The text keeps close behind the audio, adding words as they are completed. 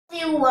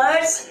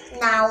viewers,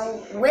 now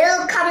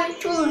welcome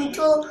to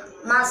Little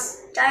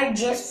Master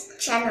Jeff's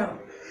channel.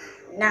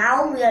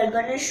 Now we are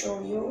gonna show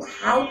you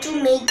how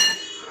to make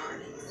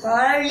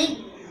garlic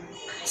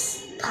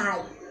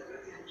pie.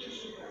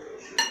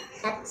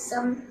 Add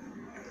some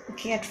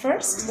at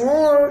first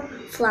more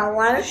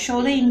flour.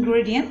 show the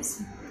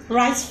ingredients.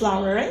 Rice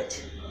flour, right?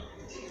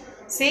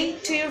 Say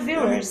to your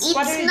viewers, It's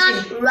what are you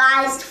not doing?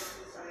 rice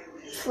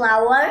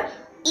flour,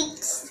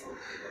 it's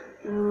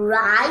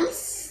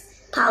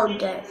rice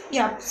powder.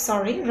 Yep,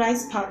 sorry,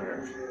 rice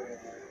powder.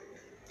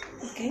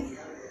 Okay.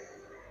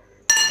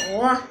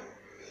 Oh,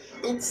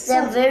 it's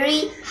a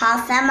very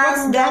half amount.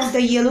 What's that?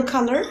 The yellow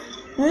color?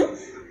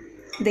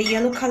 The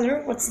yellow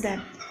color, what's that?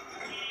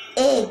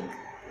 Egg.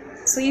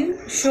 So you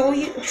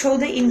show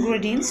the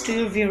ingredients to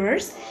your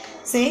viewers.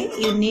 Say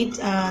you need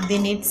they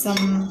need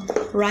some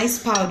rice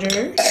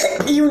powder.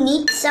 You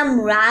need some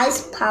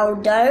rice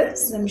powder,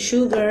 Some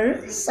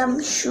sugar,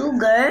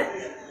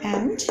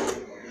 and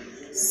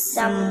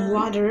some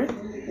water,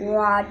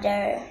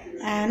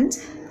 and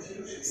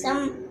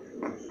some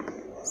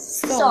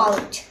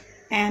salt.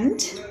 and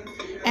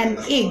an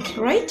egg,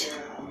 right?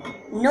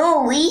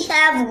 No, we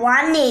have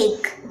one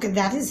egg. Okay,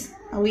 that is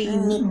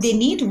they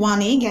need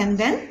one egg and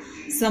then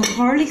some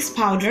Horlicks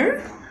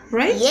powder,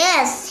 right?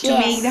 Yes, To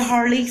make the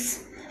Horlicks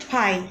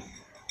pie.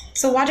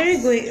 So what are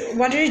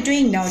you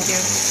doing now,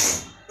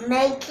 dear?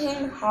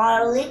 Making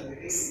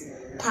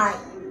Horlicks pie.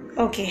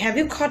 Okay, have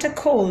you caught a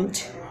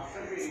cold?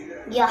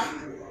 Yeah.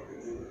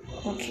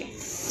 Okay.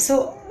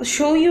 So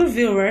show your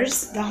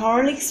viewers the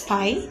Horlicks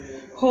pie.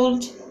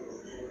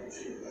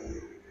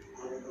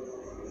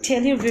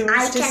 Tell your viewers.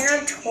 I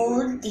cannot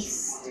hold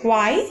this.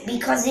 Why?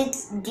 Because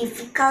it's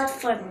difficult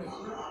for me.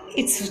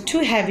 It's too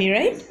heavy,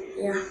 right?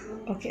 Yeah.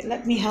 Okay,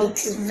 let me help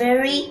It's you.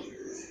 very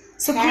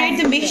So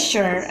create the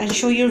mixture and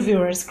show your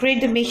viewers.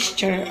 Create the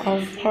mixture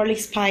of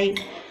Horlicks pie.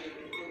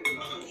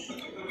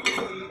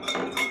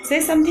 Say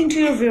something to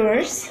your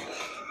viewers.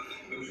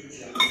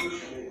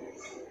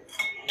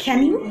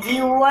 Can you?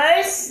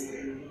 viewers.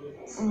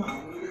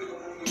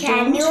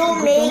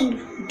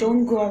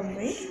 Don't go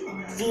away.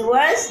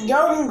 Viewers,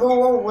 don't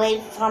go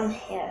away from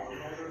here.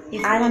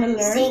 If you want to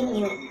learn, saying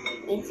you.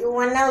 If you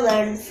wanna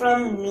learn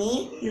from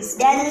me, You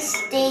stay. then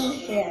stay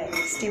here.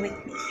 stay with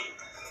me.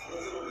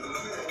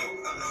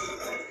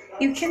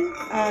 You can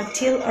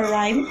tell a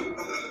rhyme.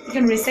 You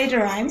can recite a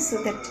rhyme so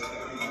that.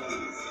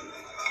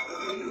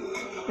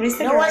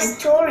 Recite a Know a rhyme.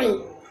 story.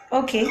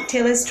 Okay,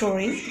 tell a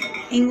story.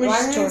 English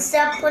story. Once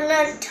upon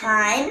a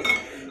time,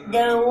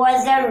 there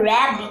was a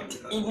rabbit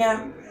in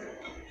a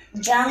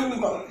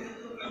jungle.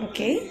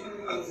 Okay.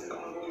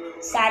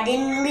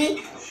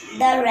 Suddenly,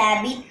 the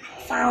rabbit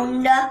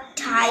found a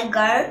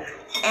tiger,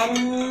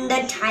 and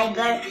the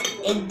tiger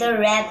ate the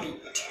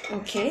rabbit.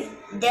 Okay.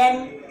 Then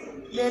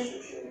the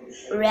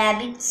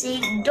rabbit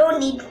said,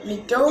 don't eat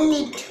me,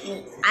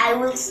 I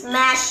will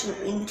smash you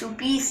into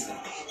pieces.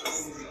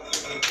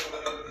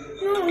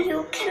 No,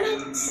 you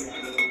cannot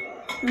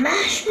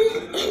smash me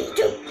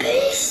into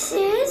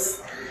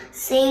pieces,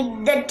 said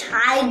the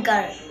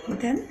tiger.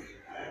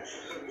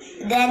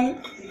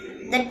 Then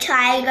the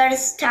tiger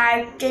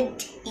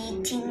started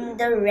eating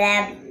the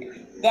rabbit.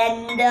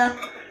 Then the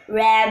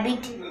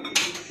rabbit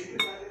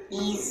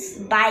is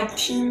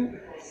biting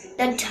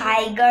the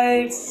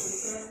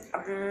tiger's.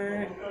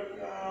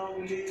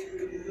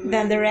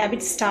 Then the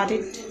rabbit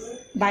started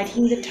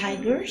biting the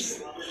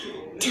tigers.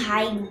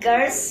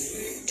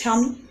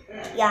 Tell me.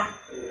 Yeah.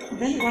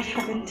 Then what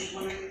happened?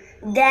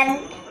 Then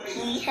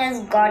he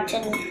has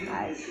gotten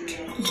hurt.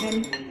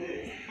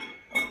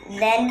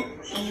 Then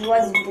he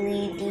was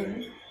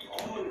bleeding.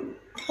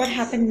 What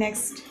happened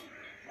next?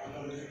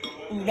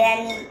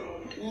 Then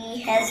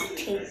he has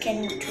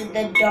taken to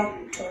the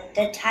doctor.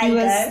 The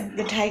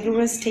tiger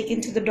was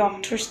taken to the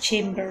doctor's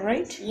chamber,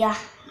 right? Yeah.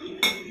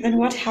 Then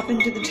what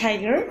happened to the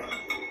tiger?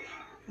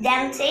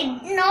 Then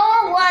said,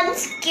 no one's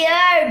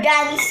scared.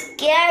 I'm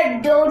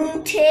scared.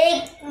 Don't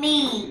take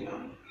me.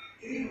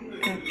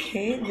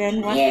 Okay,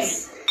 then what?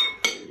 Yes.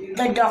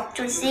 The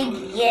doctor said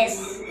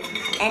yes.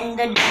 And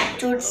the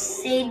doctor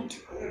said,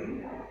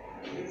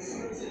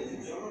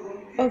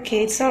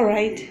 okay, it's all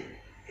right.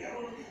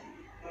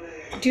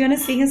 Do you want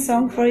to sing a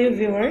song for your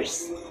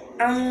viewers?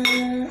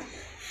 I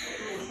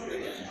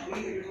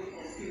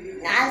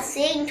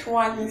sang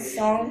one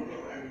song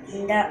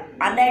in the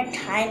other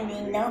time,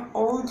 in the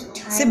old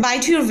time. Say bye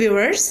to your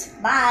viewers.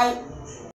 Bye.